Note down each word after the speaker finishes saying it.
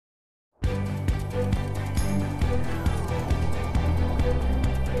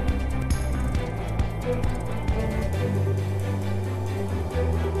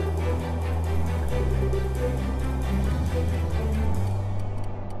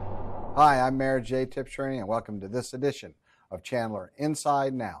Hi, I'm Mayor J. Tibshraeny, and welcome to this edition of Chandler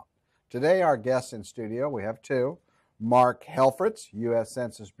Inside and Out. Today, our guests in studio, we have two. Mark Hellfritz, U.S.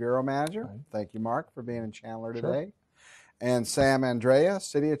 Census Bureau Manager. Hi. Thank you, Mark, for being in Chandler Sure. today. And Sam Andrea,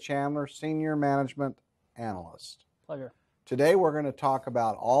 City of Chandler Senior Management Analyst. Pleasure. Today, we're going to talk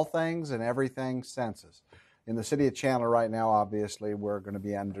about all things and everything census. In the City of Chandler right now, obviously, we're going to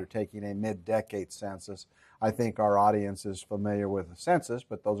be undertaking a mid-decade census. I think our audience is familiar with the census,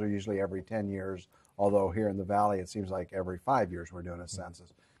 but those are usually every 10 years, although here in the Valley, it seems like every 5 years we're doing a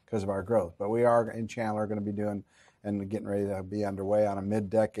census because of our growth. But we are in Chandler going to be doing and getting ready to be underway on a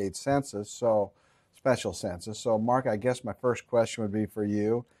mid-decade census, so special census. So, Mark, I guess my first question would be for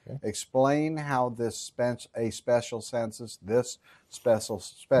you. Okay. Explain how this special census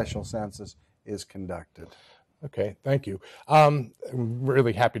is conducted. Okay, thank you. I'm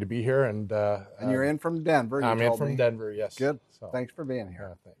really happy to be here, and you're in from Denver. I'm in from Denver. Yes. Good. So, thanks for being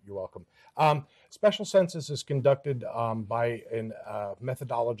here. You're welcome. Special census is conducted by a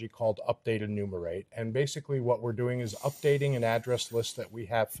methodology called update enumerate, and basically what we're doing is updating an address list that we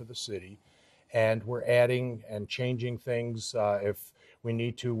have for the city, and we're adding and changing things if we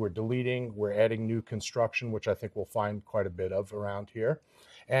need to. We're deleting. We're adding new construction, which I think we'll find quite a bit of around here,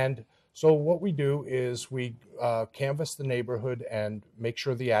 and so what we do is we canvass the neighborhood and make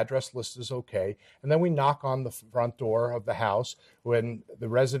sure the address list is okay. And then we knock on the front door of the house. When the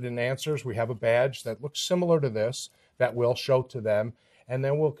resident answers, we have a badge that looks similar to this that we'll show to them. And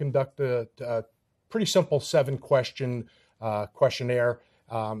then we'll conduct a pretty simple 7-question questionnaire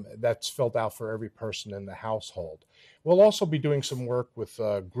that's filled out for every person in the household. We'll also be doing some work with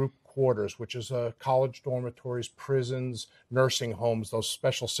group quarters, which is college dormitories, prisons, nursing homes, those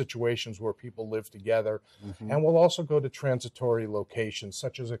special situations where people live together. Mm-hmm. And we'll also go to transitory locations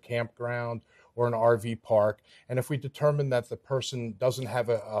such as a campground or an RV park. And if we determine that the person doesn't have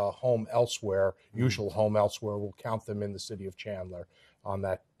a home elsewhere, usual home elsewhere, we'll count them in the city of Chandler on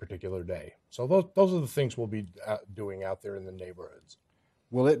that particular day. So those are the things we'll be doing out there in the neighborhoods.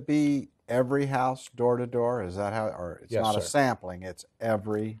 Will it be every house door to door? Is that how, or it's Yes, not sir. A sampling, it's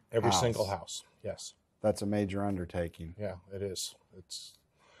every house. Single house, yes. That's a major undertaking. Yeah, it is. It's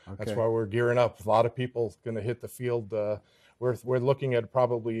okay. That's why we're gearing up. A lot of people going to hit the field. We're looking at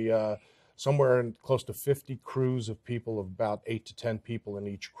probably somewhere in close to 50 crews of people, of about 8 to 10 people in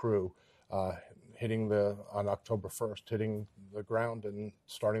each crew, hitting on October 1st, hitting the ground and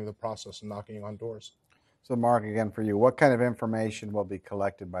starting the process and knocking on doors. So, Mark, again for you, what kind of information will be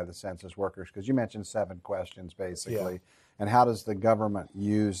collected by the census workers? Because you mentioned 7 questions, basically. Yeah. And how does the government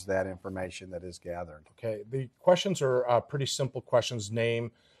use that information that is gathered? Okay, the questions are pretty simple questions: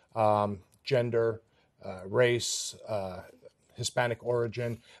 name, gender, race, Hispanic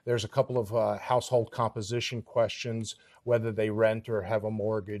origin. There's a couple of household composition questions, whether they rent or have a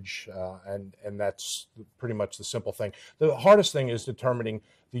mortgage, and that's pretty much the simple thing. The hardest thing is determining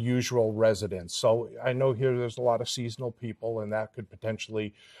the usual residence. So I know here there's a lot of seasonal people, and that could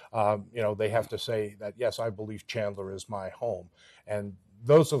potentially, they have to say that, yes, I believe Chandler is my home. And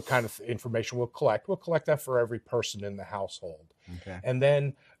those are the kind of information we'll collect. We'll collect that for every person in the household. Okay. And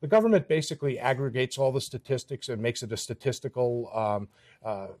then the government basically aggregates all the statistics and makes it a statistical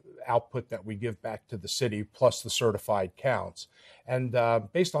output that we give back to the city, plus the certified counts. And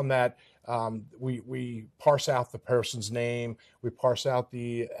based on that, we parse out the person's name, we parse out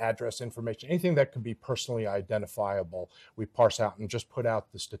the address information, anything that could be personally identifiable, we parse out and just put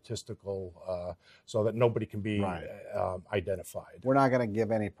out the statistical so that nobody can be identified. We're not going to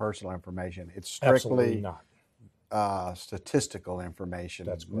give any personal information. It's strictly not. Statistical information,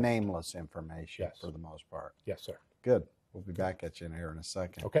 That's correct. Nameless information, yes. For the most part. Yes, sir. Good. We'll be back at you in here in a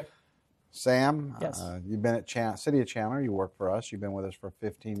second. Okay. Sam, yes. You've been at City of Chandler. You work for us. You've been with us for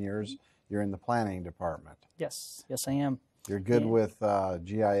 15 years. You're in the planning department. Yes, yes, I am. You're good with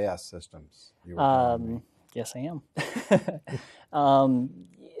GIS systems. You were yes, I am.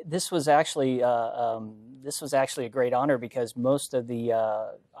 This was actually a great honor because most of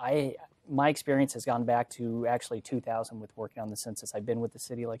my experience has gone back to actually 2000 with working on the census. I've been with the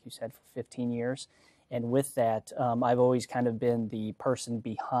city, like you said, for 15 years. And with that, I've always kind of been the person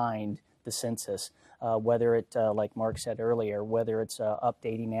behind the census, whether it, like Mark said earlier, whether it's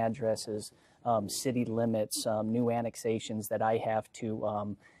updating addresses, city limits, new annexations that I have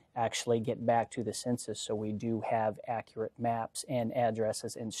to actually get back to the census so we do have accurate maps and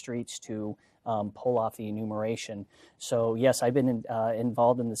addresses and streets to pull off the enumeration. So yes, I've been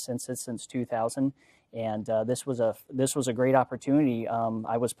involved in the census since 2000, and this was a great opportunity.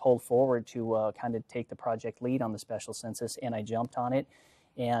 I was pulled forward to kind of take the project lead on the special census, and I jumped on it.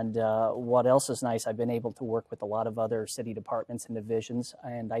 And what else is nice, I've been able to work with a lot of other city departments and divisions,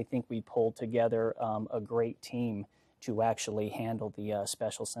 and I think we pulled together a great team to actually handle the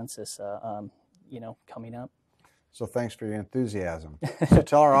special census, coming up. So thanks for your enthusiasm. So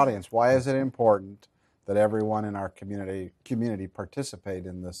tell our audience, why is it important that everyone in our community participate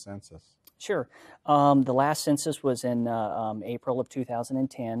in this census? Sure. The last census was in April of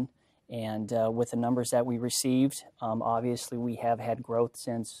 2010, and with the numbers that we received, obviously we have had growth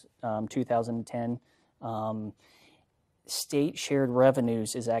since 2010. State shared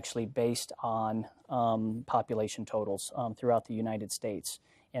revenues is actually based on population totals throughout the United States.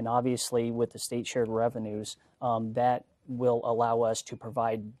 And obviously with the state shared revenues, that will allow us to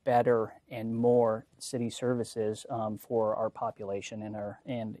provide better and more city services for our population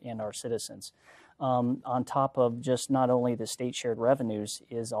and our citizens. On top of just not only the state shared revenues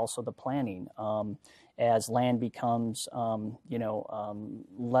is also the planning. As land becomes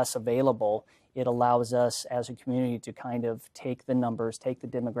less available, it allows us as a community to kind of take the numbers, take the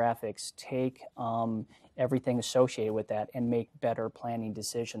demographics, take everything associated with that, and make better planning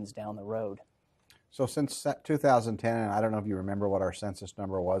decisions down the road. So since 2010, and I don't know if you remember what our census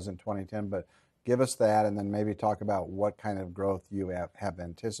number was in 2010, but give us that, and then maybe talk about what kind of growth you have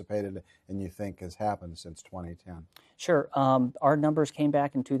anticipated and you think has happened since 2010. Sure. Our numbers came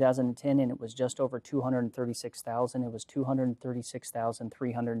back in 2010, and it was just over 236,000. It was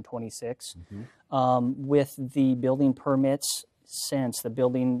 236,326. With the building permits since, the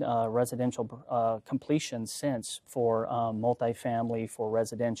building residential completion since for multifamily, for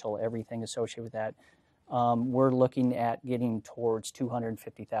residential, everything associated with that, we're looking at getting towards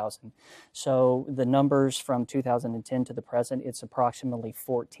 250,000. So the numbers from 2010 to the present, it's approximately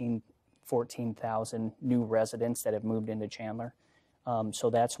 14,000 new residents that have moved into Chandler. So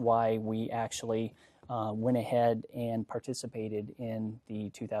that's why we actually went ahead and participated in the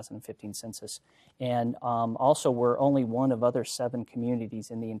 2015 census. And also, we're only one of other 7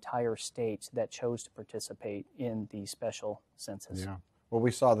 communities in the entire state that chose to participate in the special census. Yeah. Well,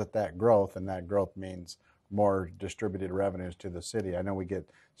 we saw that growth, and that growth means more distributed revenues to the city. I know we get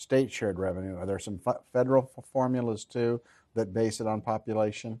state shared revenue. Are there some federal formulas too that base it on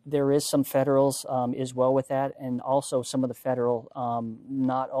population? There is some federals as well with that, and also some of the federal,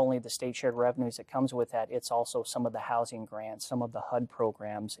 not only the state shared revenues that comes with that, it's also some of the housing grants, some of the HUD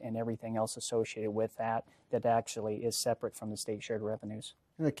programs, and everything else associated with that actually is separate from the state shared revenues.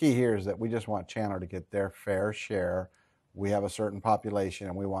 And the key here is that we just want Chandler to get their fair share. We have a certain population,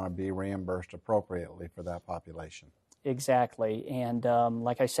 and we want to be reimbursed appropriately for that population. Exactly, and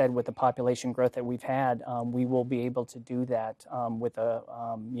like I said, with the population growth that we've had, we will be able to do that with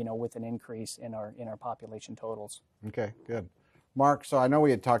with an increase in our population totals. Okay, good. Mark, so I know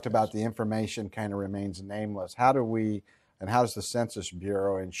we had talked about the information kind of remains nameless. How does the Census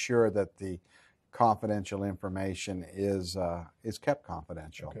Bureau ensure that the confidential information is kept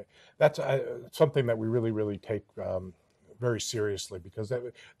confidential? Okay, that's something that we really take very seriously, because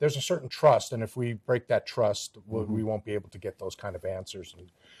there's a certain trust, and if we break that trust, we won't be able to get those kind of answers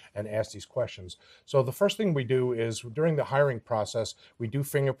and ask these questions. So the first thing we do is, during the hiring process, we do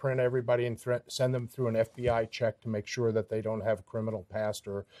fingerprint everybody and send them through an FBI check to make sure that they don't have a criminal past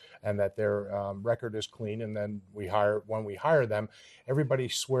and that their record is clean. And then when we hire them, everybody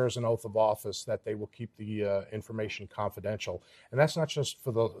swears an oath of office that they will keep the information confidential. And that's not just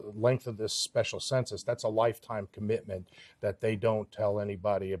for the length of this special census. That's a lifetime commitment that they don't tell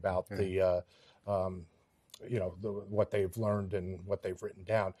anybody about what they've learned and what they've written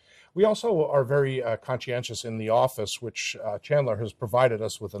down. We also are very conscientious in the office, which Chandler has provided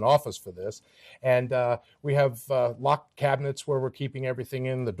us with an office for this. And we have locked cabinets where we're keeping everything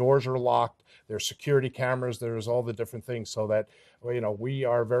in. The doors are locked. There's security cameras. There's all the different things, so that we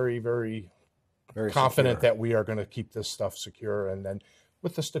are very confident secure that we are going to keep this stuff secure. And then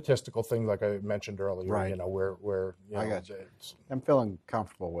with the statistical thing, like I mentioned earlier, right. I got you. I'm feeling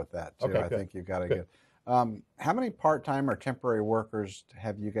comfortable with that too. Okay, I think you've got to get. How many part-time or temporary workers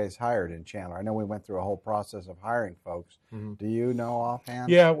have you guys hired in Chandler? I know we went through a whole process of hiring folks. Do you know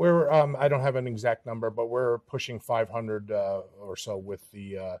offhand? Yeah, we're. I don't have an exact number, but we're pushing 500 or so with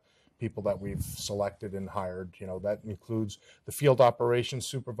the people that we've selected and hired. That includes the field operations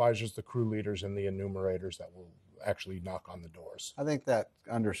supervisors, the crew leaders, and the enumerators that will actually knock on the doors. I think that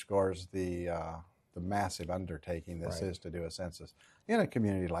underscores the massive undertaking this is to do a census in a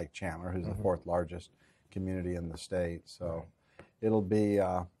community like Chandler, who's the 4th largest community in the state. So it'll be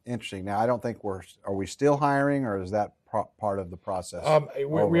interesting. Now, I don't think are we still hiring, or is that part of the process?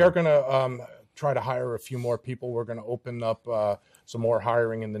 We are going to try to hire a few more people. We're going to open up some more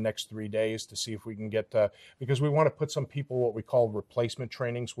hiring in the next 3 days to see if we can get, because we want to put some people what we call replacement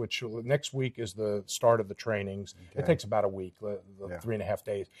trainings, which next week is the start of the trainings. Okay. It takes about a week, 3.5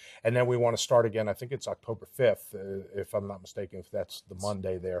 days. And then we want to start again, I think it's October 5th, if I'm not mistaken, if that's the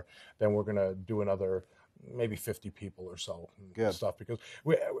Monday there. Then we're going to do another maybe 50 people or so. Good stuff, because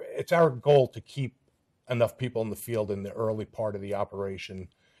it's our goal to keep enough people in the field in the early part of the operation,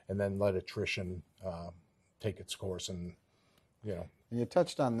 and then let attrition take its course. And you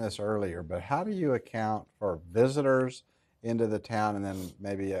touched on this earlier, but how do you account for visitors into the town, and then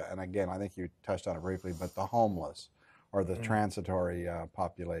maybe, and again, I think you touched on it briefly, but the homeless or the transitory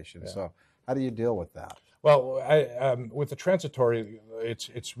population. Yeah. So how do you deal with that? Well, with the transitory,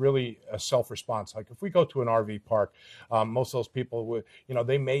 it's really a self-response. Like if we go to an RV park, most of those people would,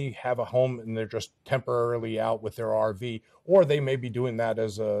 they may have a home and they're just temporarily out with their RV, or they may be doing that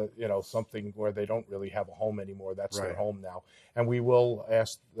as a, something where they don't really have a home anymore. That's right. Their home now. And we will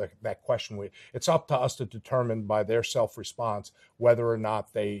ask that question. It's up to us to determine by their self-response whether or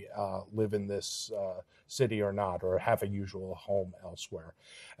not they live in this city or not, or have a usual home elsewhere.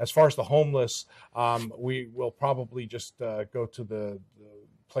 As far as the homeless, we will probably just go to the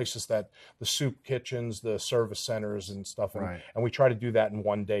places that the soup kitchens, the service centers and stuff, and, right. And we try to do that in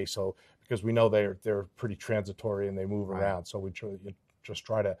one day. So because we know they're pretty transitory and they move right. around, so we just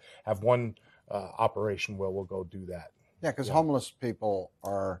try to have one operation where we'll go do that. Yeah, because homeless people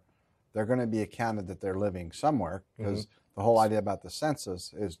they're going to be accounted that they're living somewhere, because the whole idea about the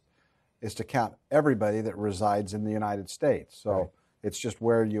census is to count everybody that resides in the United States. So right. It's just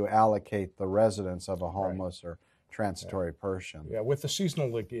where you allocate the residence of a homeless right. or transitory person. Yeah, with the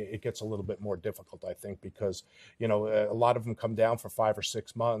seasonal, it gets a little bit more difficult, I think, because, a lot of them come down for 5 or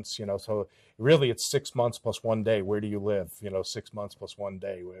 6 months, so really it's 6 months plus 1 day. Where do you live? 6 months plus 1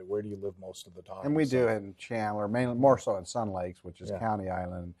 day. Where do you live most of the time? And we do in Chandler, mainly more so in Sun Lakes, which is County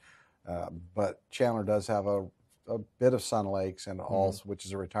Island. But Chandler does have a bit of Sun Lakes, and also, which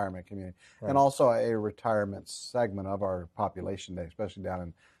is a retirement community, right. and also a retirement segment of our population day, especially down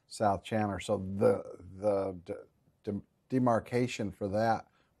in South Chandler. So the demarcation for that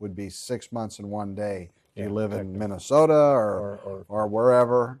would be 6 months and 1 day. Do you live in Minnesota or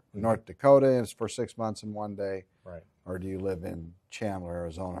wherever, North Dakota is for 6 months and 1 day, right? Or do you live in Chandler,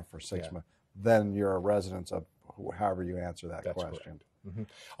 Arizona for 6 months? Then you're a resident of however you answer that question.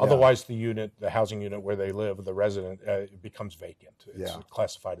 Otherwise, the housing unit where they live, the resident, becomes vacant. It's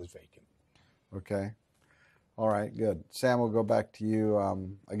classified as vacant. Okay. All right, good. Sam, we'll go back to you.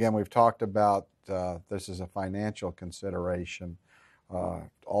 Again, we've talked about this is a financial consideration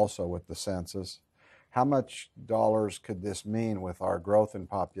also with the census. How much dollars could this mean with our growth in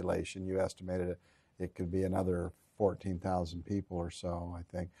population? You estimated it could be another 14,000 people or so, I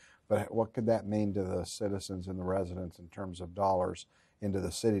think. But what could that mean to the citizens and the residents in terms of dollars into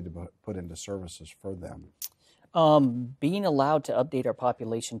the city to put into services for them? Being allowed to update our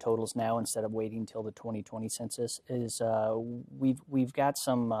population totals now instead of waiting until the 2020 census is we've got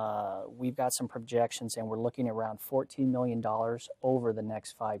some projections, and we're looking at around $14 million over the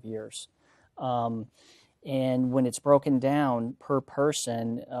next 5 years. And when it's broken down per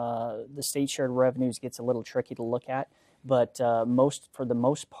person, the state shared revenues gets a little tricky to look at. But for the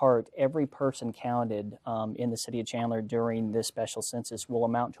most part, every person counted in the city of Chandler during this special census will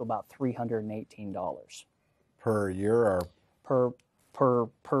amount to about $318 per year, or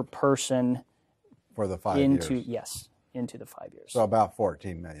per person for the 5 years. Yes, into the 5 years. So about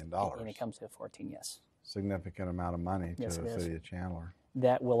 $14 million. And it comes to 14, yes. Significant amount of money to the city of Chandler.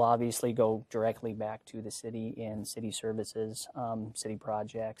 That will obviously go directly back to the city in city services, city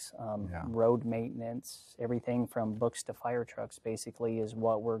projects, road maintenance, everything from books to fire trucks basically is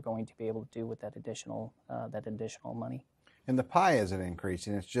what we're going to be able to do with that additional money. And the pie isn't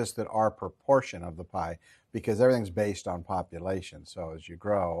increasing, it's just that our proportion of the pie, because everything's based on population. So as you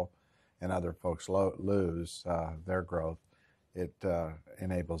grow and other folks lose their growth, it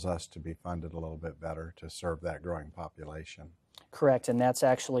enables us to be funded a little bit better to serve that growing population. Correct, and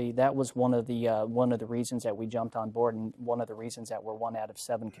that was one of the reasons that we jumped on board, and one of the reasons that we're 1 out of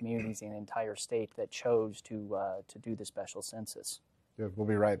 7 communities in the entire state that chose to do the special census. Good. We'll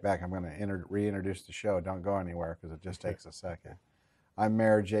be right back. I'm going to reintroduce the show. Don't go anywhere because it just takes a second. I'm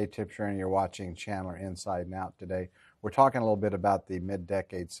Mayor J. Tibshraeny. You're watching Chandler Inside and Out today. We're talking a little bit about the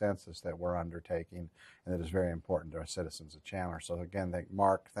mid-decade census that we're undertaking, and that is very important to our citizens of Chandler. So again,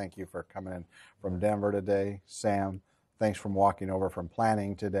 Mark, thank you for coming in from Denver today. Sam, thanks for walking over from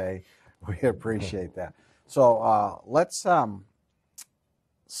planning today. We appreciate that. So let's, some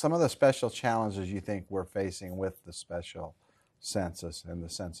of the special challenges you think we're facing with the special census and the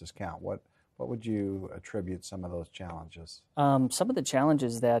census count. What What would you attribute some of those challenges? Some of the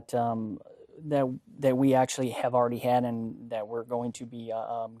challenges that that we actually have already had and that we're going to be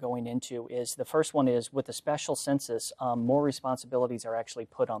going into is the first one is with the special census, more responsibilities are actually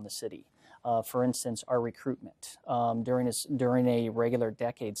put on the city. For instance, our recruitment during a regular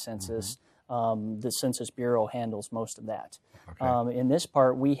decade census. The Census Bureau handles most of that. Okay. In this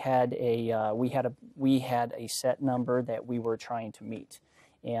part, we had a set number that we were trying to meet,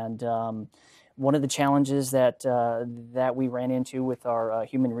 and one of the challenges that we ran into with our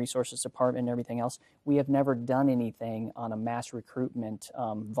human resources department and everything else, we have never done anything on a mass recruitment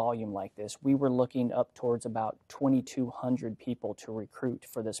volume like this. We were looking up towards about 2,200 people to recruit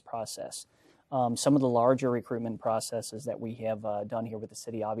for this process. Some of the larger recruitment processes that we have done here with the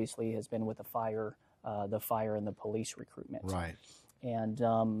city, obviously, has been with the fire and the police recruitment. Right. And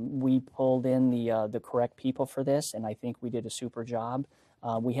we pulled in the correct people for this, and I think we did a super job.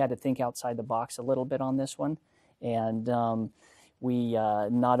 We had to think outside the box a little bit on this one, and we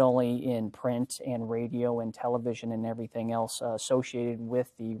not only in print and radio and television and everything else associated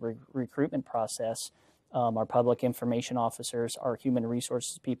with the recruitment process. Our public information officers, our human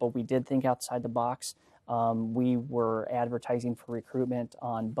resources people, we did think outside the box. We were advertising for recruitment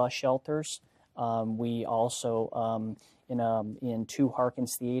on bus shelters. We also, in two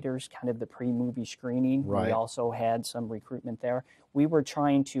Harkins theaters, kind of the pre-movie screening, right. We also had some recruitment there. We were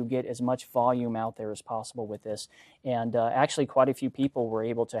trying to get as much volume out there as possible with this. And actually quite a few people were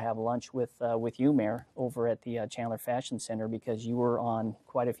able to have lunch with you, Mayor, over at the Chandler Fashion Center because you were on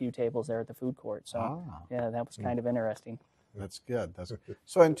quite a few tables there at the food court. So yeah, that was kind of interesting. That's good. That's good.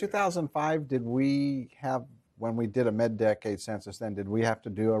 So in 2005, did we have, when we did a mid-decade census then, did we have to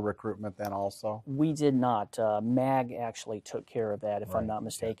do a recruitment then also? We did not. MAG actually took care of that, if I'm not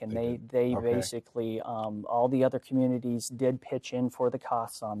mistaken. Yeah, they okay. Basically, all the other communities did pitch in for the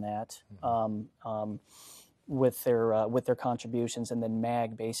costs on that with their contributions, and then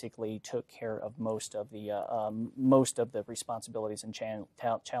MAG basically took care of most of the responsibilities and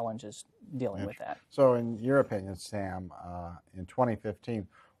challenges dealing with that. So in your opinion, Sam, in 2015,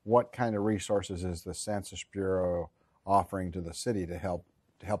 what kind of resources is the Census Bureau offering to the city to help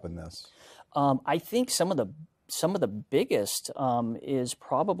in this? I think some of the biggest is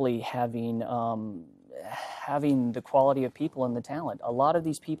probably having the quality of people and the talent. A lot of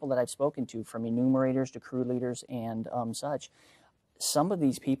these people that I've spoken to, from enumerators to crew leaders and such, some of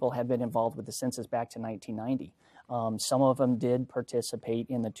these people have been involved with the census back to 1990. Some of them did participate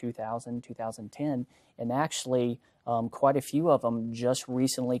in the 2000, 2010, and actually quite a few of them just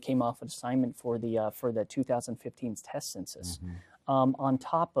recently came off an assignment for the 2015 test census. On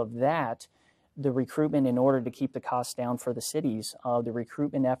top of that, the recruitment, in order to keep the costs down for the cities, the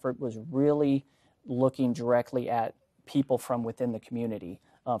recruitment effort was really looking directly at people from within the community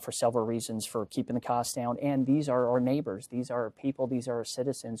for several reasons, for keeping the costs down. And these are our neighbors. These are people, these are our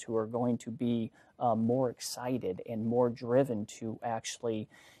citizens who are going to be more excited and more driven to actually,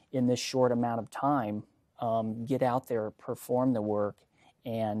 in this short amount of time, get out there, perform the work,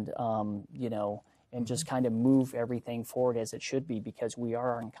 and and just kind of move everything forward as it should be, because we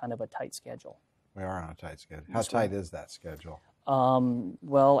are on kind of a tight schedule. We are on a tight schedule. How tight is that schedule?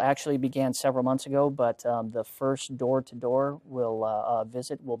 Well, actually began several months ago, but the first door-to-door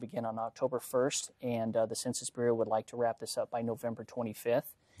visit will begin on October 1st, and the Census Bureau would like to wrap this up by November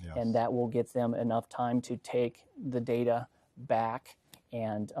 25th, yes. And that will give them enough time to take the data back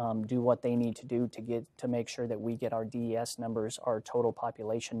and do what they need to do to make sure that we get our DES numbers, our total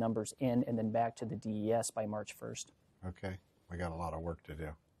population numbers in, and then back to the DES by March 1st. Okay, we got a lot of work to do.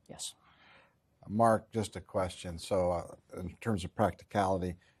 Yes. Mark, just a question. So in terms of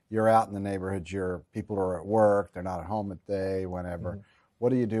practicality, you're out in the neighborhood, people are at work, they're not at home at day, whenever. Mm-hmm. What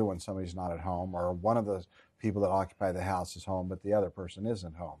do you do when somebody's not at home, or one of the people that occupy the house is home, but the other person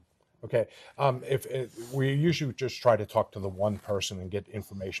isn't home? Okay, if we usually just try to talk to the one person and get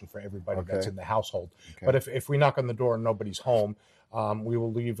information for everybody that's in the household. Okay. But if we knock on the door and nobody's home, we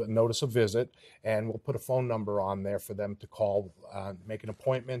will leave a notice of visit, and we'll put a phone number on there for them to call, make an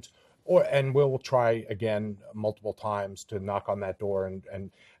appointment, and we'll try again multiple times to knock on that door.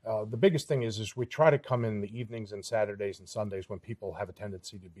 And the biggest thing is we try to come in the evenings and Saturdays and Sundays when people have a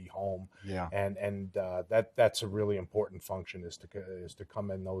tendency to be home. Yeah. And that's a really important function, is to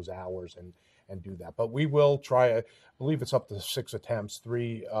come in those hours and do that. But we will try, I believe it's up to 6 attempts,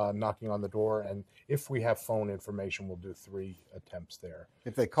 3 knocking on the door, and if we have phone information, we'll do 3 attempts there.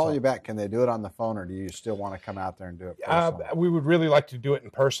 If they call you back, can they do it on the phone, or do you still want to come out there and do it personally? We would really like to do it in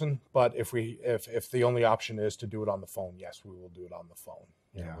person, but if the only option is to do it on the phone, yes, we will do it on the phone.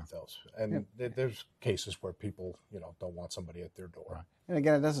 Yeah. with those. And there's cases where people, don't want somebody at their door. Right. And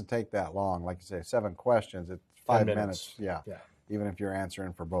again, it doesn't take that long. Like you say, 7 questions, it's 5 minutes. Yeah. Even if you're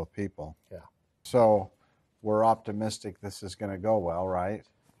answering for both people. Yeah. So we're optimistic this is going to go well, right?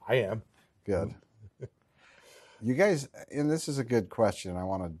 I am. Good. You guys, and this is a good question. I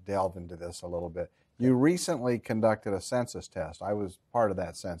want to delve into this a little bit. You recently conducted a census test. I was part of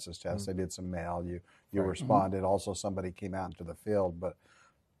that census test. They did some mail. You responded. Also, somebody came out into the field. But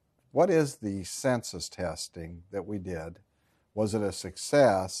what is the census testing that we did? Was it a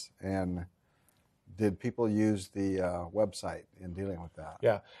success? And did people use the website in dealing with that?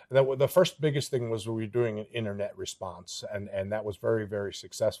 Yeah, the first biggest thing was we were doing an internet response, and that was very, very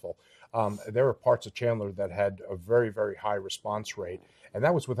successful. There were parts of Chandler that had a very, very high response rate, and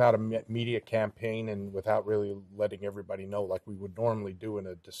that was without a media campaign and without really letting everybody know like we would normally do in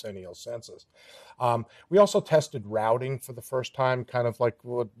a decennial census. We also tested routing for the first time, kind of like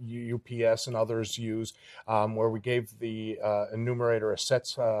what UPS and others use, where we gave the enumerator a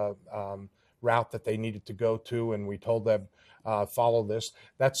set route that they needed to go to, and we told them follow this.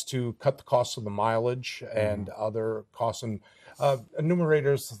 That's to cut the cost of the mileage and other costs. And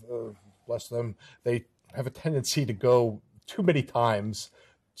enumerators, bless them, they have a tendency to go too many times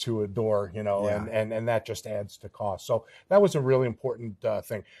to a door, and that just adds to cost. So that was a really important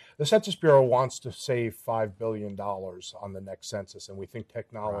thing. The Census Bureau wants to save $5 billion on the next census, and we think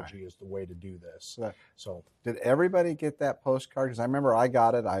technology is the way to do this. So did everybody get that postcard? Because I remember I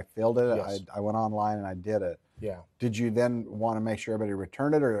got it, I filled it, Yes. I went online and I did it. Yeah. Did you then want to make sure everybody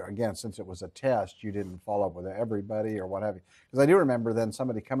returned it, or again, since it was a test, you didn't follow up with everybody or what have you? Because I do remember then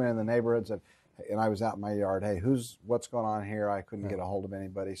somebody coming in the neighborhoods and I was out in my yard, hey, what's going on here? I couldn't get a hold of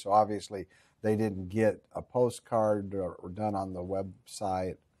anybody. So obviously they didn't get a postcard or done on the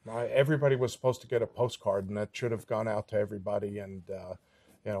website. Everybody was supposed to get a postcard, and that should have gone out to everybody, and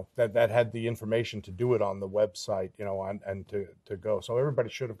that had the information to do it on the website, and to go. So everybody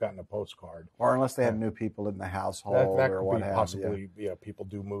should have gotten a postcard. Or unless they had new people in the household that or could what be have possibly, people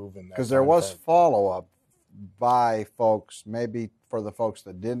do move. Because there was follow-up by folks, maybe for the folks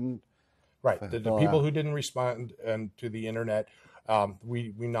that didn't. Right. The people who didn't respond to the internet,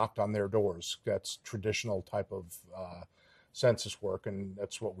 we knocked on their doors. That's traditional type of census work, and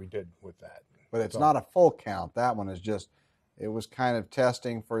that's what we did with that. But it's not a full count. That one is just, it was kind of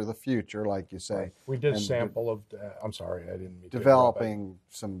testing for the future, like you say. Right. We did a sample of, I'm sorry, I didn't mean to developing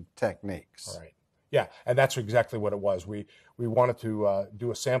some techniques. All right. Yeah, and that's exactly what it was. We wanted to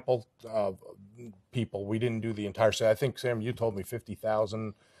do a sample of people. We didn't do the entire set. I think, Sam, you told me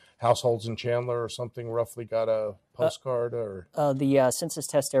 50,000 households in Chandler or something roughly got a postcard, or the census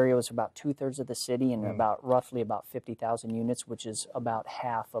test area was about 2/3 of the city and roughly about 50,000 units, which is about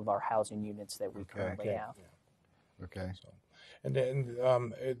half of our housing units that we currently have. Yeah. Okay. So, and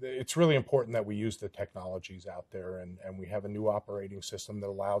it's really important that we use the technologies out there, and we have a new operating system that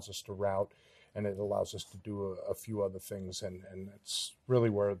allows us to route, and it allows us to do a few other things, and it's really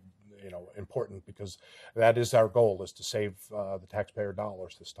where important, because that is our goal, is to save the taxpayer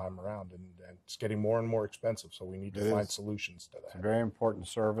dollars this time around, and it's getting more and more expensive, so we need to find solutions to that. It's a very important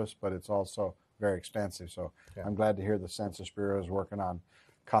service, but it's also very expensive, so I'm glad to hear the Census Bureau is working on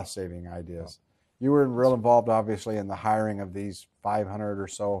cost-saving ideas. You were real involved, obviously, in the hiring of these 500 or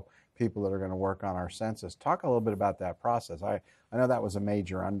so people that are going to work on our census. Talk a little bit about that process. I know that was a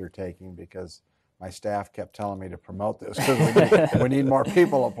major undertaking, because my staff kept telling me to promote this, because we need more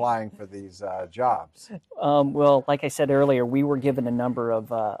people applying for these jobs. Well, like I said earlier, we were given a number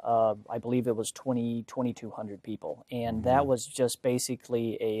of, I believe it was 2,200 people, and that was just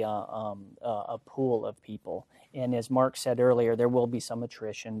basically a pool of people. And as Mark said earlier, there will be some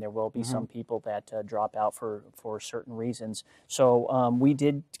attrition. There will be some people that drop out for certain reasons. So we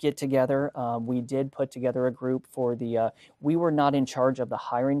did get together. We did put together a group for the, we were not in charge of the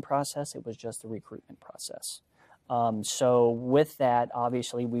hiring process. It was just the recruitment process. So with that,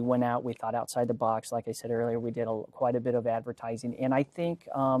 obviously, we went out, we thought outside the box. Like I said earlier, we did quite a bit of advertising. And I think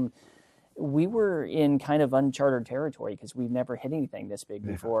we were in kind of uncharted territory, because we've never hit anything this big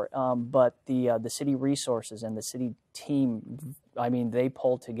before. But the city resources and the city team, I mean, they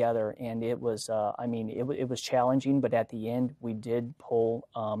pulled together, and it was, it was challenging, but at the end, we did pull.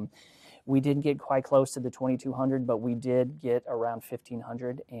 We didn't get quite close to the 2,200, but we did get around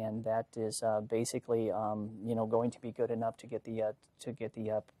 1,500, and that is basically, going to be good enough to get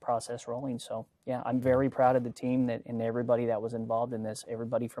the process rolling. So, yeah, I'm very proud of the team and everybody that was involved in this.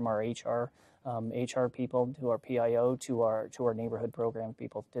 Everybody from our HR people to our PIO to our neighborhood program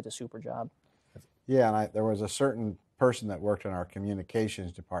people did a super job. Yeah, and there was a certain person that worked in our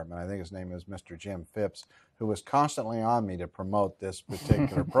communications department, I think his name is Mr. Jim Phipps, who was constantly on me to promote this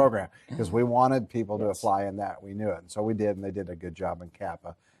particular program because we wanted people to apply in that. We knew it. And so we did, and they did a good job in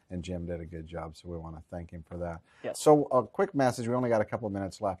Kappa, and Jim did a good job, so we want to thank him for that. Yes. So a quick message, we only got a couple of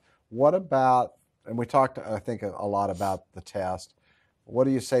minutes left. What about, and we talked, I think, a lot about the test. What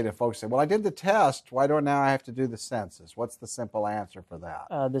do you say to folks who say, well, I did the test, why do I now have to do the census? What's the simple answer for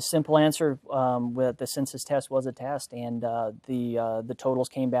that? The simple answer with the census test was a test, and the totals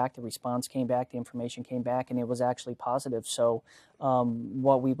came back, the response came back, the information came back, and it was actually positive. So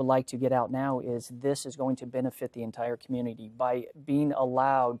what we would like to get out now is this is going to benefit the entire community. By being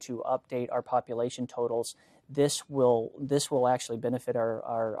allowed to update our population totals, this will actually benefit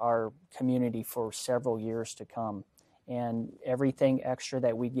our community for several years to come. And everything extra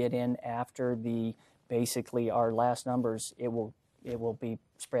that we get in after basically our last numbers, it will be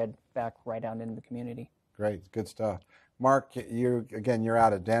spread back right out into the community. Great, good stuff. Mark, you're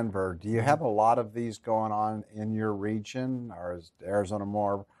out of Denver. Do you have a lot of these going on in your region, or is Arizona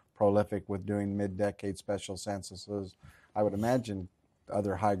more prolific with doing mid-decade special censuses? I would imagine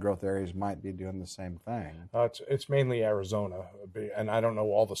other high-growth areas might be doing the same thing. It's mainly Arizona, and I don't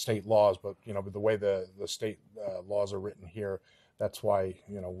know all the state laws, but the way the state laws are written here, that's why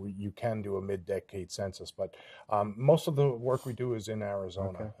you can do a mid-decade census. But most of the work we do is in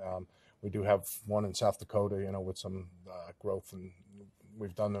Arizona. Okay. We do have one in South Dakota, with some growth, and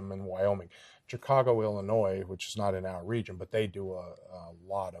we've done them in Wyoming. Chicago, Illinois, which is not in our region, but they do a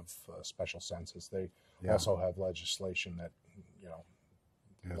lot of special census. They also have legislation that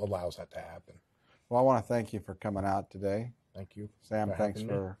allows that to happen. Well, I want to thank you for coming out today. Thank you. Sam, thanks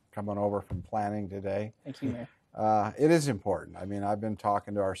for coming over from planning today. Thank you, Mayor. It is important. I mean, I've been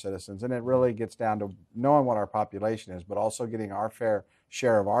talking to our citizens, and it really gets down to knowing what our population is, but also getting our fair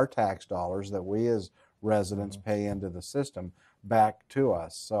share of our tax dollars that we as residents pay into the system back to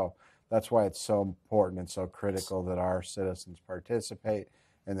us. So that's why it's so important and so critical that our citizens participate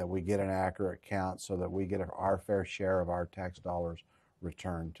and that we get an accurate count so that we get our fair share of our tax dollars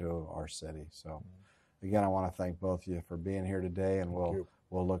returned to our city. So again, I want to thank both of you for being here today, and we'll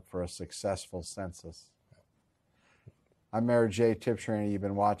look for a successful census. I'm Mayor Jay Tibshraeny. You've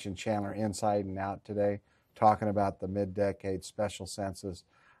been watching Chandler Inside and Out today, talking about the mid-decade special census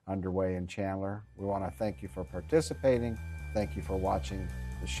underway in Chandler. We want to thank you for participating. Thank you for watching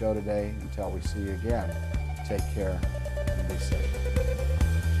the show today. Until we see you again, take care and be safe.